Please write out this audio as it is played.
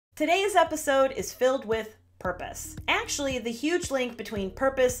Today's episode is filled with purpose. Actually, the huge link between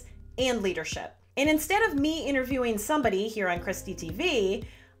purpose and leadership. And instead of me interviewing somebody here on Kristie TV,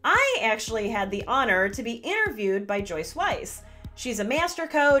 I actually had the honor to be interviewed by Joyce Weiss. She's a master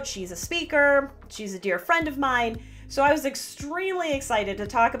coach, she's a speaker, she's a dear friend of mine. So I was extremely excited to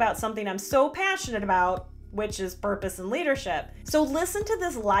talk about something I'm so passionate about, which is purpose and leadership. So listen to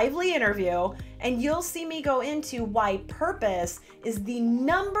this lively interview and you'll see me go into why purpose is the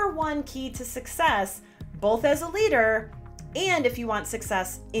 #1 key to success, both as a leader and if you want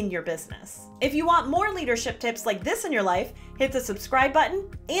success in your business. If you want more leadership tips like this in your life, hit the subscribe button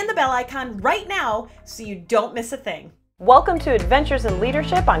and the bell icon right now so you don't miss a thing. Welcome to Adventures in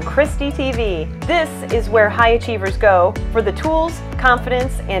Leadership on Kristie TV. This is where high achievers go for the tools,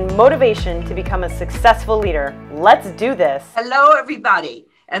 confidence, and motivation to become a successful leader. Let's do this. Hello, everybody,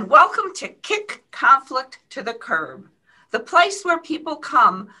 and welcome to Kick Conflict to the Curb, the place where people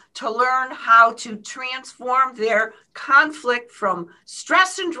come to learn how to transform their conflict from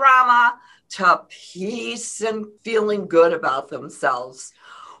stress and drama to peace and feeling good about themselves.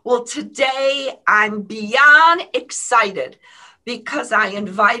 Well, today I'm beyond excited because I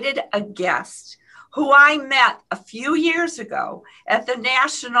invited a guest who I met a few years ago at the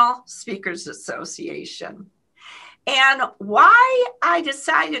National Speakers Association. And why I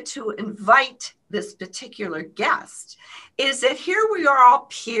decided to invite this particular guest is that here we are all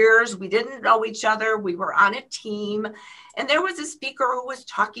peers. We didn't know each other. We were on a team. And there was a speaker who was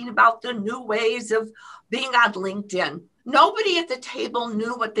talking about the new ways of being on LinkedIn. Nobody at the table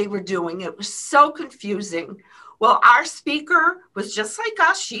knew what they were doing. It was so confusing. Well, our speaker was just like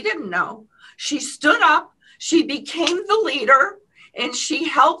us. She didn't know. She stood up, she became the leader, and she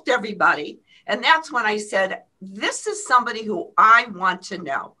helped everybody. And that's when I said, this is somebody who I want to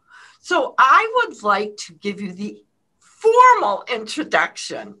know. So I would like to give you the formal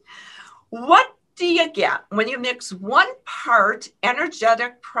introduction. What do you get when you mix one part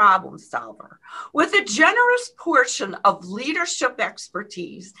energetic problem solver with a generous portion of leadership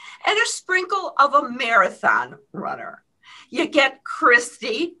expertise and a sprinkle of a marathon runner? You get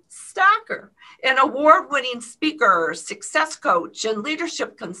Kristie TV, an award-winning speaker, success coach, and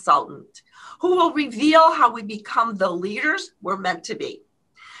leadership consultant who will reveal how we become the leaders we're meant to be.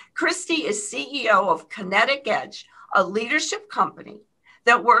 Kristie is CEO of Kinetic Edge, a leadership company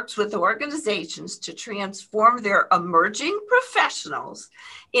that works with organizations to transform their emerging professionals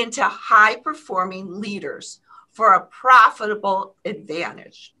into high-performing leaders for a profitable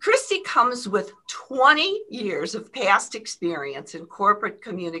advantage. Kristie comes with 20 years of past experience in corporate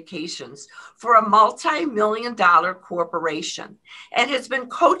communications for a multi-million-dollar corporation and has been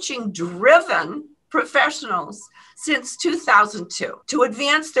coaching driven professionals since 2002 to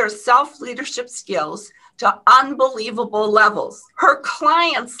advance their self-leadership skills to unbelievable levels. Her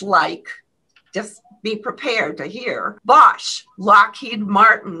clients like, just be prepared to hear, Bosch, Lockheed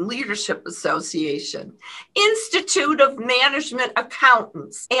Martin Leadership Association, Institute of Management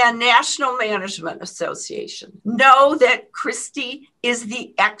Accountants, and National Management Association. Know that Kristie is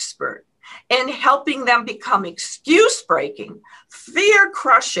the expert in helping them become excuse-breaking,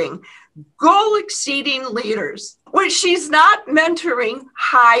 fear-crushing, goal-exceeding leaders. When she's not mentoring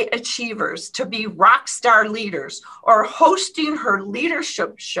high achievers to be rock star leaders or hosting her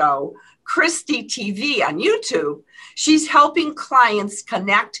leadership show, Kristie TV on YouTube, she's helping clients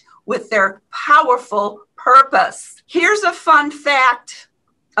connect with their powerful purpose. Here's a fun fact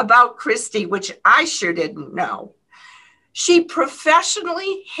about Kristie, which I sure didn't know. She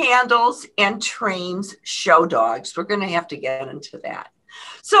professionally handles and trains show dogs. We're going to have to get into that.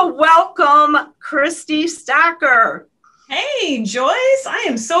 So welcome, Kristie TV. Hey, Joyce, I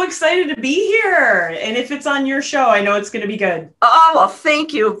am so excited to be here. And if it's on your show, I know it's going to be good. Oh, well,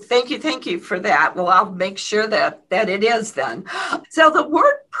 thank you. Thank you for that. Well, I'll make sure that it is then. So the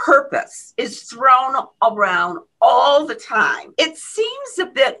word purpose is thrown around all the time. It seems a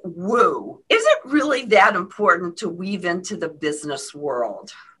bit woo. Is it really that important to weave into the business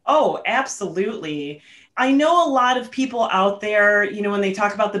world? Oh, absolutely. I know a lot of people out there, when they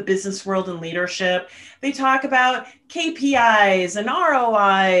talk about the business world and leadership, they talk about KPIs and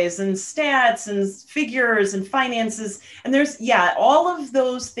ROIs and stats and figures and finances. And all of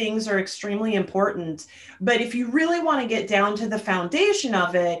those things are extremely important. But if you really want to get down to the foundation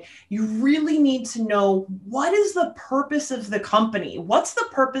of it, you really need to know, what is the purpose of the company? What's the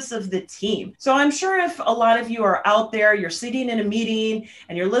purpose of the team? So I'm sure if a lot of you are out there, you're sitting in a meeting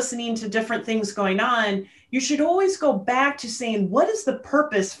and you're listening to different things going on, you should always go back to saying, what is the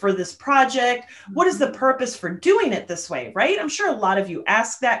purpose for this project? What is the purpose for doing it this way, right? I'm sure a lot of you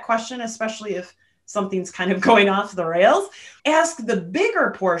ask that question, especially if something's kind of going off the rails. Ask the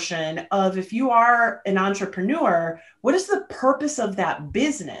bigger portion of, if you are an entrepreneur, what is the purpose of that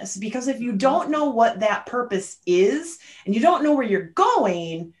business? Because if you don't know what that purpose is and you don't know where you're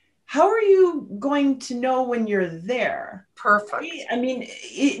going, how are you going to know when you're there? Perfect. I mean,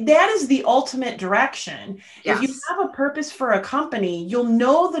 that is the ultimate direction. Yes. If you have a purpose for a company, you'll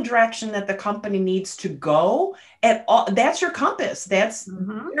know the direction that the company needs to go at all. That's your compass. There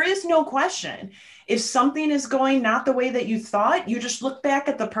is no question. If something is going not the way that you thought, you just look back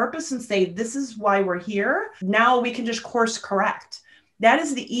at the purpose and say, this is why we're here. Now we can just course correct. That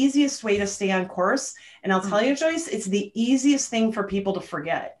is the easiest way to stay on course. And I'll tell you, Joyce, it's the easiest thing for people to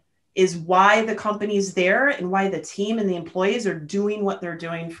forget, is why the company's there and why the team and the employees are doing what they're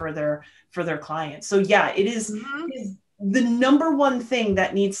doing for their clients. So yeah, it is the number one thing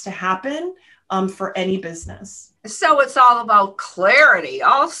that needs to happen for any business. So it's all about clarity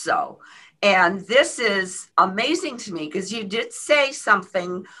also. And this is amazing to me, because you did say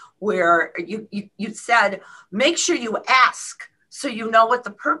something where you said, make sure you ask so you know what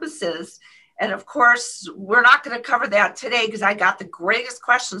the purpose is. And of course, we're not going to cover that today, because I got the greatest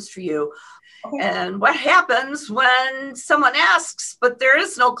questions for you. Okay. And what happens when someone asks, but there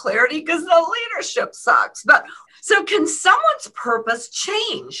is no clarity because the leadership sucks. But so can someone's purpose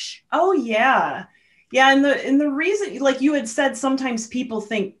change? Oh, yeah. Yeah. And the reason, like you had said, sometimes people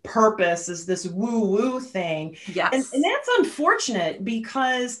think purpose is this woo-woo thing. Yes. And that's unfortunate,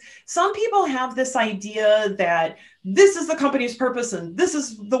 because some people have this idea that this is the company's purpose and this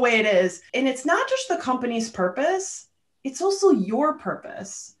is the way it is. And it's not just the company's purpose, it's also your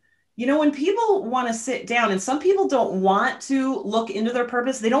purpose. You know, when people want to sit down, and some people don't want to look into their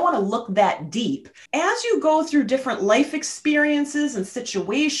purpose, they don't want to look that deep. As you go through different life experiences and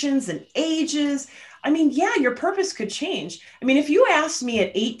situations and ages, I mean, yeah, your purpose could change. I mean, if you asked me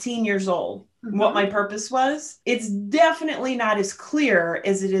at 18 years old what my purpose was, it's definitely not as clear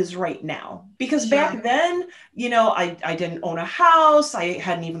as it is right now. Because back then, you know, I didn't own a house. I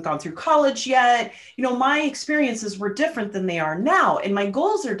hadn't even gone through college yet. You know, my experiences were different than they are now, and my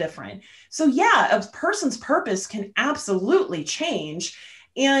goals are different. So yeah, a person's purpose can absolutely change.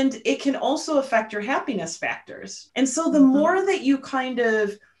 And it can also affect your happiness factors. And so the more that you kind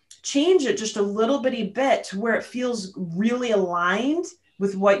of change it just a little bitty bit to where it feels really aligned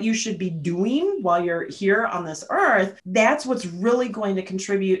with what you should be doing while you're here on this earth, that's what's really going to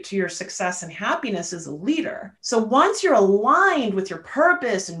contribute to your success and happiness as a leader. So once you're aligned with your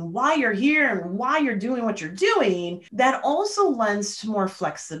purpose and why you're here and why you're doing what you're doing, that also lends to more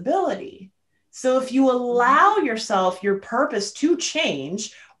flexibility. So if you allow yourself your purpose to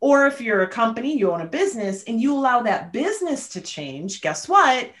change, or if you're a company, you own a business, and you allow that business to change, guess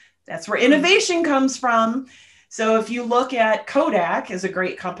what? That's where innovation comes from. So if you look at Kodak as a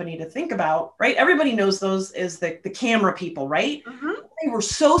great company to think about, right? Everybody knows those as the camera people, right? They were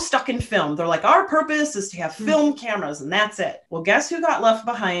so stuck in film. They're like, our purpose is to have film cameras, and that's it. Well, guess who got left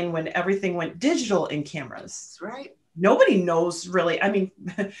behind when everything went digital in cameras? That's right. Nobody knows really. I mean,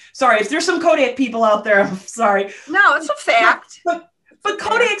 sorry, if there's some Kodak people out there, I'm sorry. No, it's a fact. But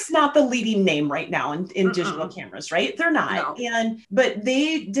Kodak's not the leading name right now in digital cameras, right? They're not. No. But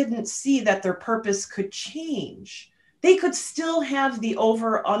they didn't see that their purpose could change. They could still have the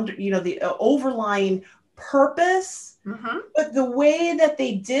overlying purpose, but the way that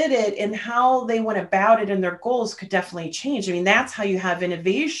they did it and how they went about it and their goals could definitely change. I mean, that's how you have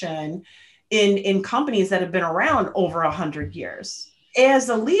innovation in companies that have been around over 100 years. As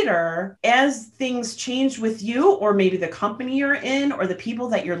a leader, as things change with you, or maybe the company you're in, or the people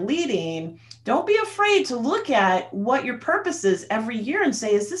that you're leading, don't be afraid to look at what your purpose is every year and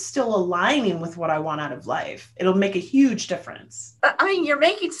say, is this still aligning with what I want out of life? It'll make a huge difference. I mean, you're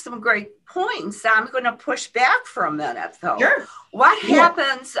making some great points. I'm going to push back for a minute, though. Sure. What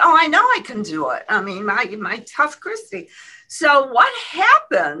happens? Oh, I know I can do it. I mean, my tough Kristie. So what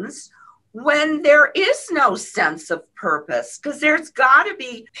happens when there is no sense of purpose? Because there's got to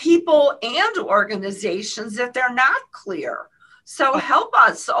be people and organizations that they're not clear. So help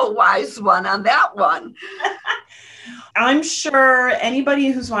us, oh wise one, on that one. I'm sure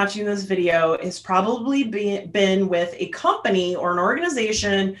anybody who's watching this video has probably been with a company or an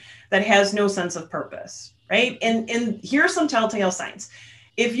organization that has no sense of purpose, right? And here are some telltale signs.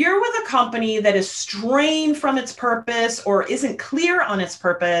 If you're with a company that is straying from its purpose or isn't clear on its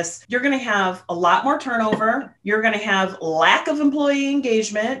purpose, you're going to have a lot more turnover. You're going to have lack of employee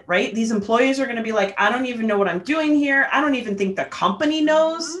engagement, right? These employees are going to be like, I don't even know what I'm doing here. I don't even think the company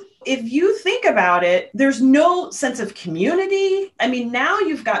knows If you think about it, there's no sense of community. I mean, now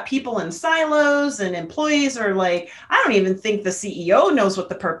you've got people in silos and employees are like, I don't even think the CEO knows what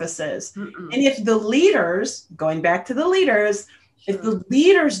the purpose is. Mm-mm. And if the leaders, going back to the leaders, if the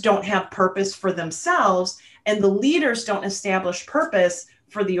leaders don't have purpose for themselves and the leaders don't establish purpose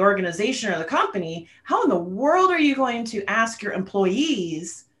for the organization or the company, how in the world are you going to ask your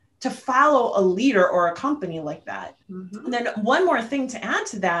employees to follow a leader or a company like that? Mm-hmm. And then one more thing to add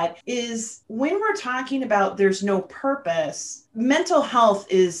to that is when we're talking about there's no purpose, mental health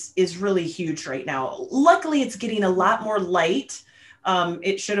is really huge right now. Luckily, it's getting a lot more light.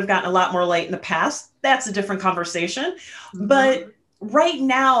 It should have gotten a lot more light in the past. That's a different conversation. Mm-hmm. But right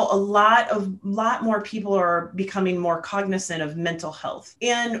now, a lot more people are becoming more cognizant of mental health.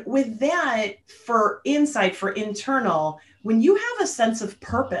 And with that, for internal, when you have a sense of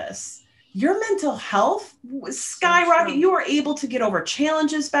purpose, your mental health skyrocket. You are able to get over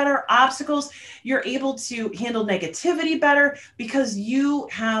challenges better, obstacles. You're able to handle negativity better because you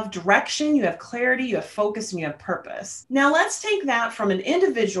have direction, you have clarity, you have focus, and you have purpose. Now let's take that from an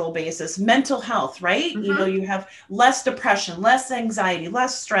individual basis, mental health, right? Mm-hmm. You have less depression, less anxiety,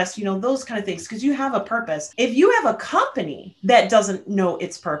 less stress, those kind of things because you have a purpose. If you have a company that doesn't know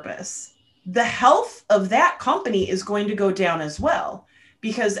its purpose, the health of that company is going to go down as well.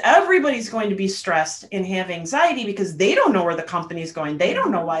 Because everybody's going to be stressed and have anxiety because they don't know where the company's going. They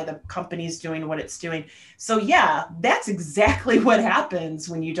don't know why the company's doing what it's doing. So yeah, that's exactly what happens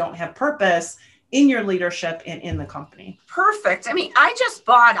when you don't have purpose in your leadership and in the company. Perfect. I mean, I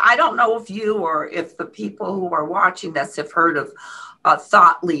don't know if you or if the people who are watching this have heard of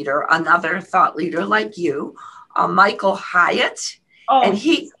another thought leader like you, Michael Hyatt. Oh, and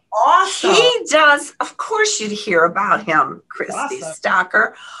he awesome. He does, of course you'd hear about him, Kristie Awesome.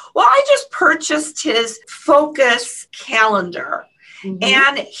 Stocker. Well, I just purchased his focus calendar. Mm-hmm.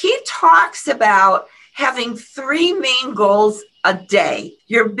 And he talks about having 3 main goals a day,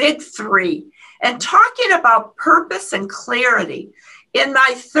 your big 3, and talking about purpose and clarity. In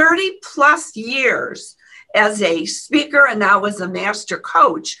my 30 plus years as a speaker and now as a master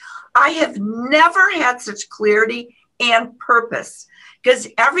coach, I have never had such clarity and purpose. Because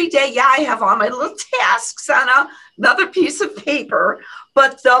every day, I have all my little tasks on another piece of paper,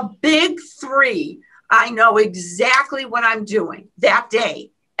 but the big 3, I know exactly what I'm doing that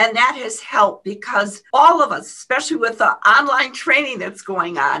day. And that has helped because all of us, especially with the online training that's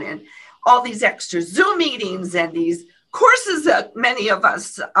going on and all these extra Zoom meetings and these courses that many of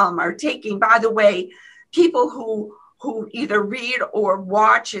us are taking, by the way, people who either read or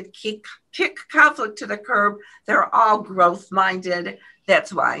watch and kick conflict to the curb, they're all growth-minded.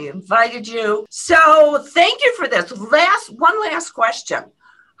 That's why I invited you. So thank you for this. One last question.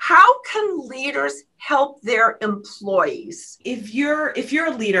 How can leaders help their employees? If you're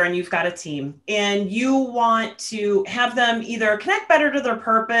a leader and you've got a team and you want to have them either connect better to their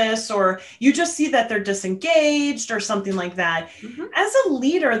purpose or you just see that they're disengaged or something like that, Mm-hmm. as a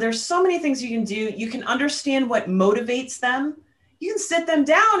leader, there's so many things you can do. You can understand what motivates them. You can sit them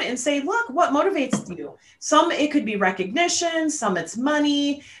down and say, look, what motivates you? Some, it could be recognition, some it's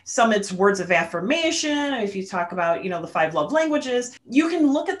money, some it's words of affirmation. If you talk about, the 5 love languages, you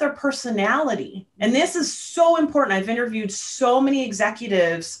can look at their personality. And this is so important. I've interviewed so many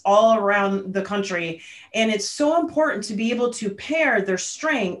executives all around the country, and it's so important to be able to pair their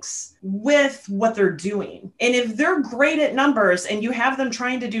strengths with what they're doing. And if they're great at numbers and you have them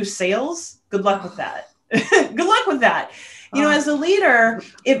trying to do sales, good luck with that. Good luck with that. As a leader,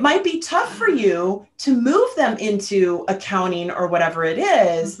 it might be tough for you to move them into accounting or whatever it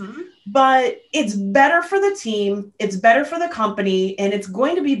is, Mm-hmm. but it's better for the team, it's better for the company, and it's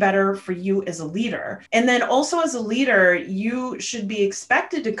going to be better for you as a leader. And then also as a leader, you should be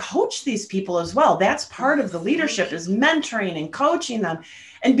expected to coach these people as well. That's part of the leadership, is mentoring and coaching them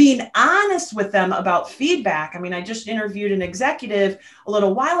and being honest with them about feedback. I mean, I just interviewed an executive a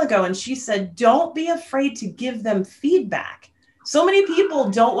little while ago, and she said, don't be afraid to give them feedback. So many people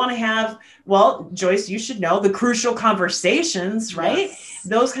don't want to have, well, Joyce, you should know, the crucial conversations, right? Yes.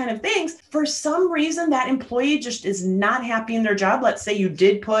 Those kind of things. For some reason, that employee just is not happy in their job. Let's say you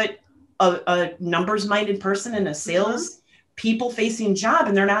did put a numbers-minded person in a sales people-facing job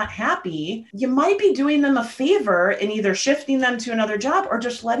and they're not happy. You might be doing them a favor in either shifting them to another job or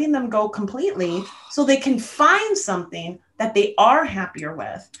just letting them go completely so they can find something that they are happier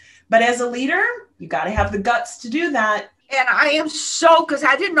with. But as a leader, you got to have the guts to do that. And I am because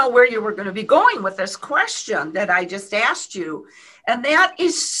I didn't know where you were going to be going with this question that I just asked you. And that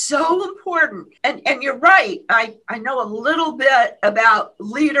is so important. And you're right. I know a little bit about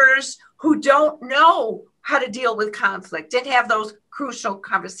leaders who don't know how to deal with conflict and have those crucial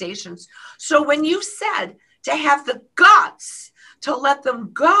conversations. So when you said to have the guts to let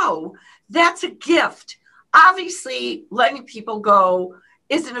them go, that's a gift. Obviously, letting people go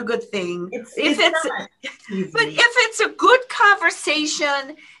isn't a good thing. But if it's a good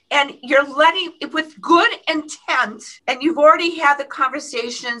conversation and you're letting it with good intent, and you've already had the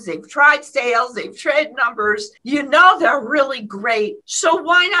conversations, they've tried sales, they've tried numbers, you know they're really great. So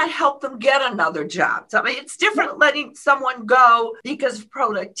why not help them get another job? I mean, it's different letting someone go because of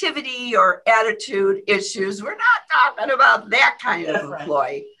productivity or attitude issues. We're not talking about that kind of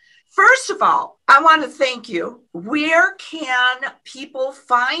employee. First of all, I want to thank you. Where can people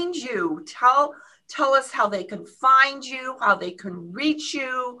find you? Tell us how they can find you, how they can reach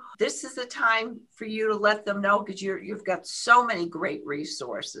you. This is the time for you to let them know, because you've got so many great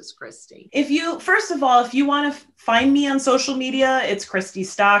resources, Kristie. First of all, if you want to find me on social media, it's Kristie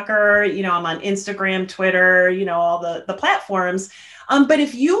Stalker. I'm on Instagram, Twitter, all the platforms. But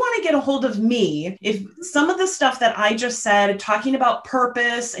if you want to get a hold of me, if some of the stuff that I just said, talking about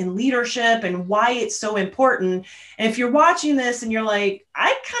purpose and leadership and why it's so important, and if you're watching this and you're like,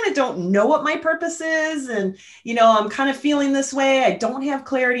 I kind of don't know what my purpose is, and, I'm kind of feeling this way, I don't have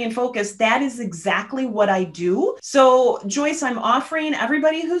clarity and focus, that is exactly what I do. So, Joyce, I'm offering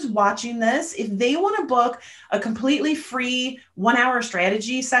everybody who's watching this, if they want to book a completely free 1-hour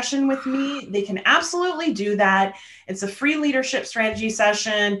strategy session with me, they can absolutely do that. It's a free leadership strategy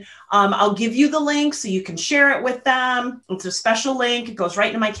session. I'll give you the link so you can share it with them. It's a special link. It goes right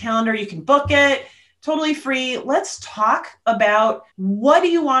into my calendar. You can book it. Totally free. Let's talk about, what do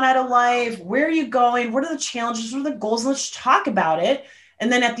you want out of life? Where are you going? What are the challenges? What are the goals? Let's talk about it.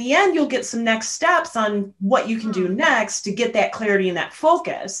 And then at the end, you'll get some next steps on what you can do next to get that clarity and that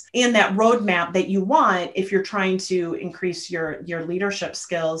focus and that roadmap that you want if you're trying to increase your leadership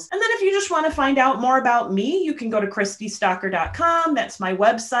skills. And then if you just want to find out more about me, you can go to kristiestalker.com. That's my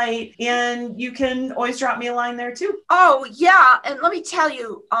website. And you can always drop me a line there too. Oh, yeah. And let me tell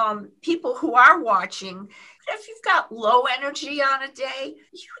you, people who are watching, if you've got low energy on a day,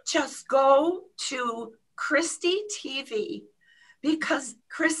 you just go to Kristie TV. Because,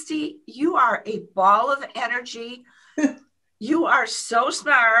 Kristie, you are a ball of energy. You are so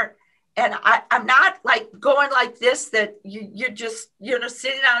smart. And I'm not like going like this, that you're just,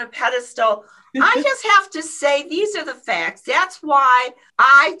 sitting on a pedestal. I just have to say, these are the facts. That's why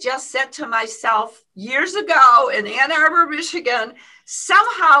I just said to myself years ago in Ann Arbor, Michigan,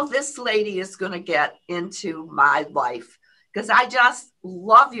 somehow this lady is going to get into my life. Because I just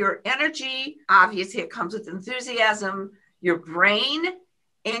love your energy. Obviously, it comes with enthusiasm, your brain,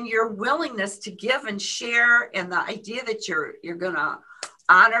 and your willingness to give and share, and the idea that you're going to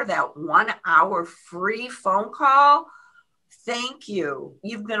honor that 1-hour free phone call. Thank you.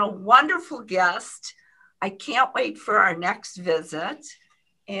 You've been a wonderful guest. I can't wait for our next visit.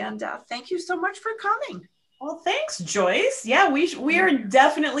 And thank you so much for coming. Well, thanks, Joyce. Yeah, we are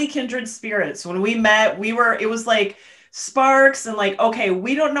definitely kindred spirits. When we met, it was like sparks and like, okay,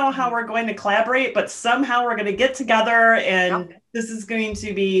 we don't know how we're going to collaborate, but somehow we're going to get together, and this is going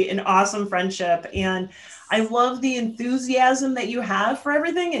to be an awesome friendship. And I love the enthusiasm that you have for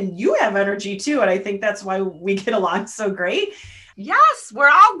everything, and you have energy too. And I think that's why we get along so great. Yes, we're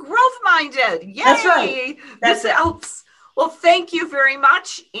all growth minded. Yay! That's right. This helps. Well, thank you very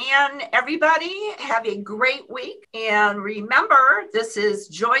much. And everybody, have a great week. And remember, this is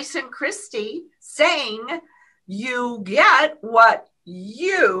Joyce and Kristie saying, you get what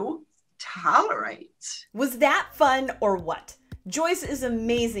you tolerate. Was that fun or what? Joyce is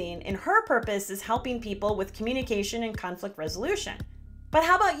amazing, and her purpose is helping people with communication and conflict resolution. But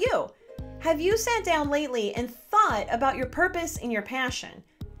how about you? Have you sat down lately and thought about your purpose and your passion?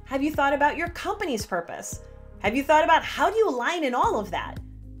 Have you thought about your company's purpose? Have you thought about how do you align in all of that?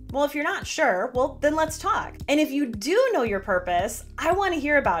 Well, if you're not sure, well, then let's talk. And if you do know your purpose, I want to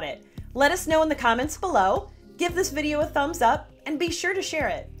hear about it. Let us know in the comments below. Give this video a thumbs up and be sure to share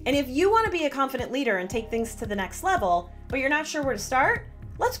it. And if you want to be a confident leader and take things to the next level, but you're not sure where to start,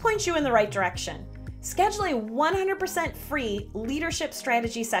 let's point you in the right direction. Schedule a 100% free leadership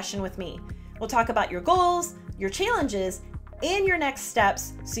strategy session with me. We'll talk about your goals, your challenges, and your next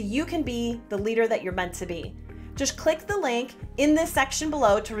steps so you can be the leader that you're meant to be. Just click the link in this section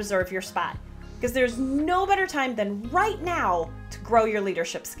below to reserve your spot, because there's no better time than right now to grow your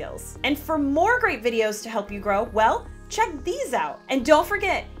leadership skills. And for more great videos to help you grow, well, check these out. And don't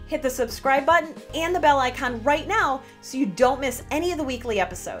forget, hit the subscribe button and the bell icon right now so you don't miss any of the weekly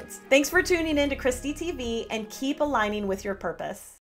episodes. Thanks for tuning in to Kristie TV, and keep aligning with your purpose.